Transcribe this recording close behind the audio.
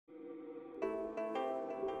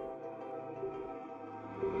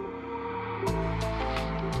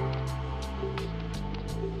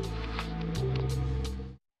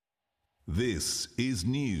This is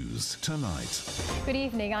News Tonight. Good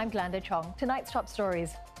evening, I'm Glenda Chong. Tonight's top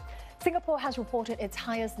stories. Singapore has reported its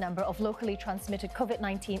highest number of locally transmitted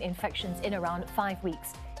COVID-19 infections in around 5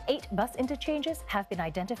 weeks. 8 bus interchanges have been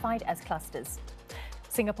identified as clusters.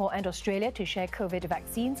 Singapore and Australia to share COVID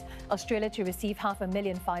vaccines, Australia to receive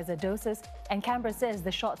 500,000 Pfizer doses, and Canberra says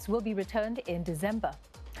the shots will be returned in December.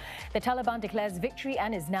 The Taliban declares victory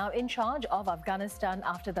and is now in charge of Afghanistan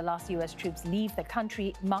after the last US troops leave the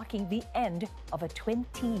country, marking the end of a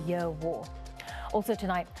 20-year war. Also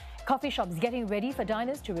tonight, coffee shops getting ready for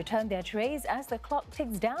diners to return their trays as the clock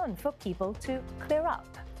ticks down for people to clear up.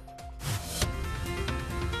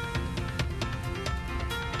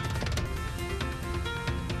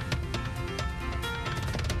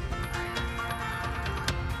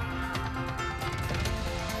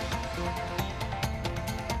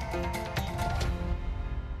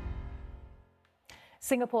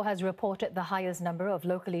 Singapore has reported the highest number of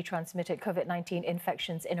locally transmitted COVID-19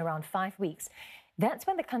 infections in around 5 weeks. That's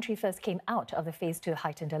when the country first came out of the phase 2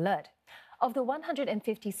 heightened alert. Of the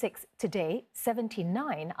 156 today,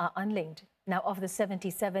 79 are unlinked. Now, of the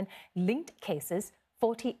 77 linked cases,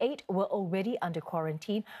 48 were already under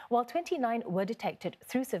quarantine, while 29 were detected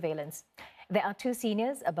through surveillance. There are 2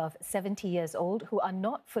 seniors above 70 years old who are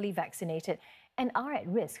not fully vaccinated and are at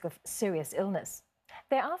risk of serious illness.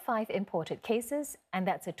 There are 5 imported cases, and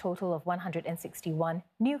that's a total of 161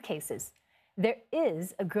 new cases. There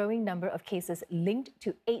is a growing number of cases linked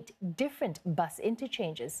to 8 different bus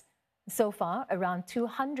interchanges. So far, around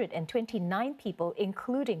 229 people,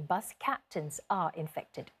 including bus captains, are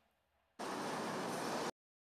infected.